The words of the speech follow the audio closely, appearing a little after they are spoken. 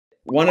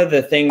one of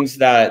the things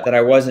that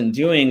I wasn't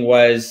doing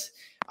was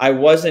I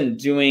wasn't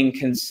doing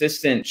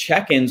consistent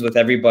check-ins with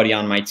everybody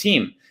on my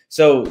team.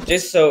 So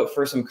just so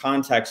for some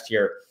context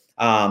here,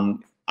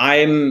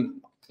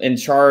 I'm in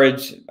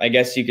charge, I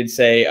guess you could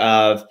say,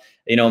 of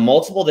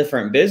multiple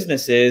different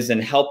businesses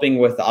and helping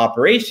with the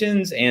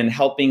operations and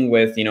helping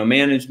with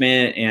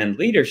management and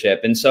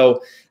leadership. And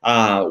so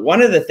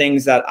one of the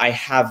things that I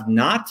have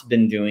not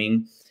been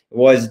doing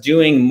was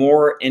doing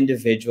more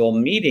individual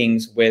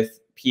meetings with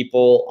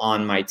people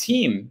on my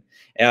team,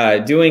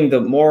 doing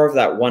more of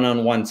that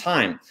one-on-one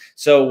time.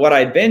 So what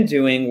I'd been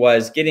doing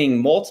was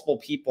getting multiple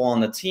people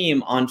on the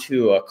team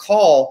onto a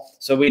call.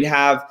 So we'd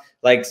have,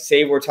 like,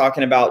 say we're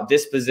talking about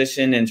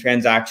disposition and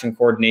transaction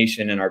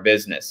coordination in our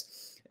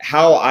business.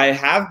 How I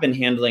have been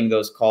handling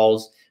those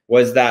calls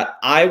was that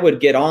I would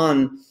get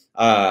on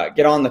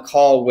the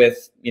call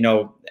with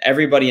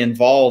everybody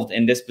involved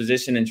in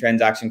disposition and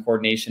transaction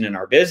coordination in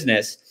our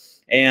business.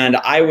 And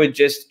I would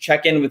just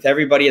check in with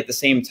everybody at the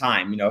same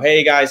time.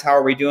 Hey guys, how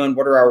are we doing?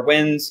 What are our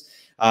wins?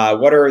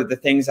 What are the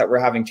things that we're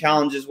having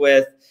challenges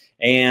with?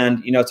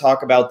 And,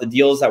 talk about the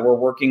deals that we're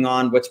working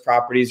on, which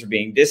properties are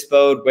being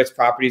disposed, which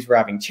properties we're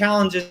having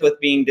challenges with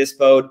being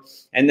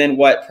disposed, and then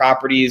what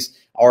properties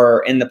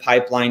are in the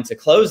pipeline to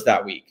close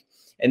that week.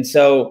 And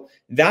so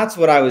that's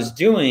what I was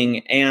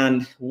doing.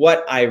 And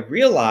what I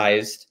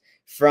realized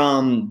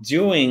from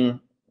being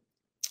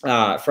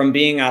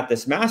at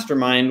this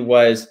mastermind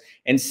was,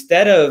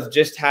 instead of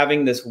just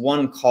having this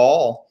one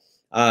call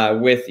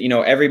with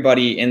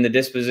everybody in the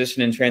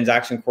disposition and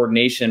transaction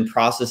coordination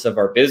process of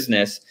our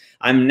business,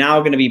 I'm now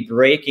going to be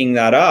breaking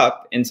that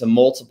up into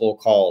multiple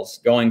calls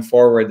going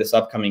forward this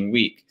upcoming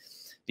week.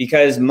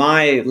 Because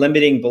my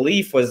limiting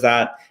belief was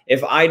that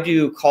if I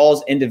do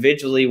calls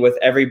individually with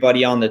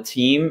everybody on the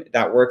team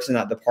that works in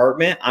that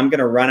department, I'm going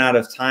to run out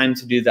of time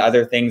to do the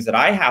other things that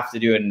I have to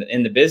do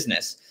in the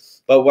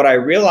business. But what I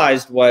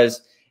realized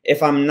was,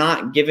 if I'm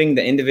not giving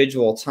the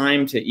individual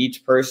time to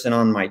each person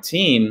on my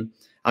team,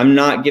 I'm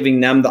not giving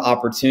them the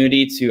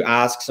opportunity to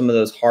ask some of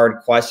those hard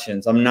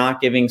questions. I'm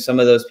not giving some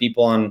of those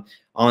people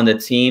on the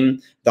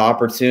team the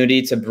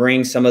opportunity to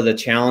bring some of the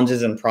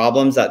challenges and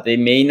problems that they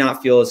may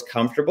not feel as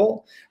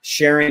comfortable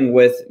sharing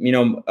with,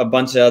 a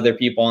bunch of other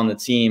people on the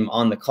team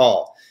on the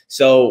call.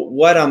 So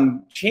what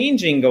I'm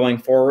changing going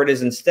forward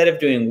is, instead of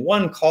doing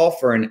one call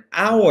for an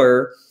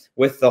hour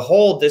with the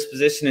whole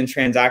disposition and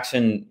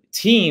transaction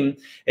team,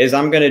 is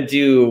I'm going to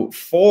do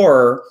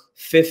 4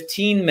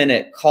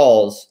 15-minute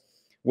calls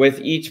with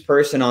each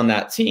person on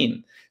that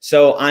team.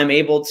 So I'm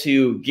able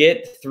to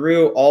get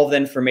through all the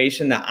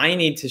information that I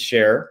need to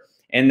share,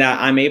 and that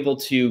I'm able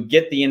to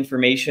get the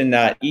information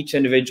that each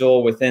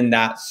individual within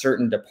that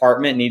certain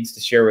department needs to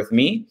share with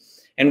me.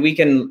 And we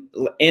can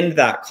end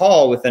that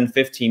call within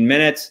 15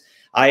 minutes.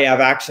 I have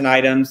action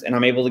items, and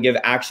I'm able to give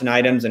action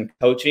items and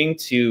coaching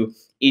to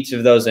each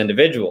of those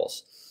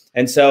individuals.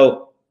 And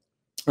so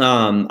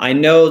I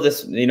know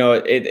this,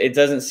 it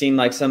doesn't seem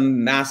like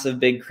some massive,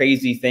 big,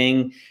 crazy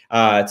thing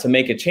to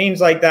make a change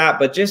like that,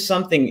 but just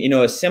something,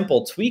 a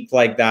simple tweak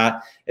like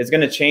that is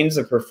going to change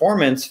the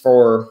performance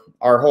for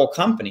our whole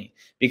company.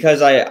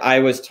 Because I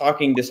was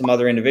talking to some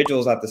other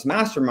individuals at this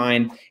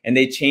mastermind, and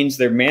they changed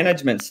their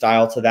management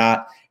style to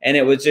that. And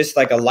it was just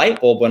like a light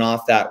bulb went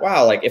off that,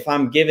 wow, like if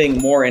I'm giving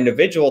more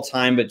individual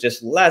time, but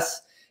just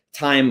less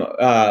time,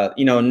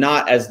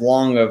 not as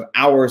long of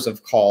hours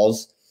of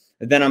calls,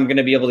 then I'm going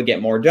to be able to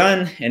get more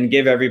done and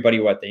give everybody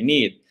what they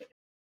need.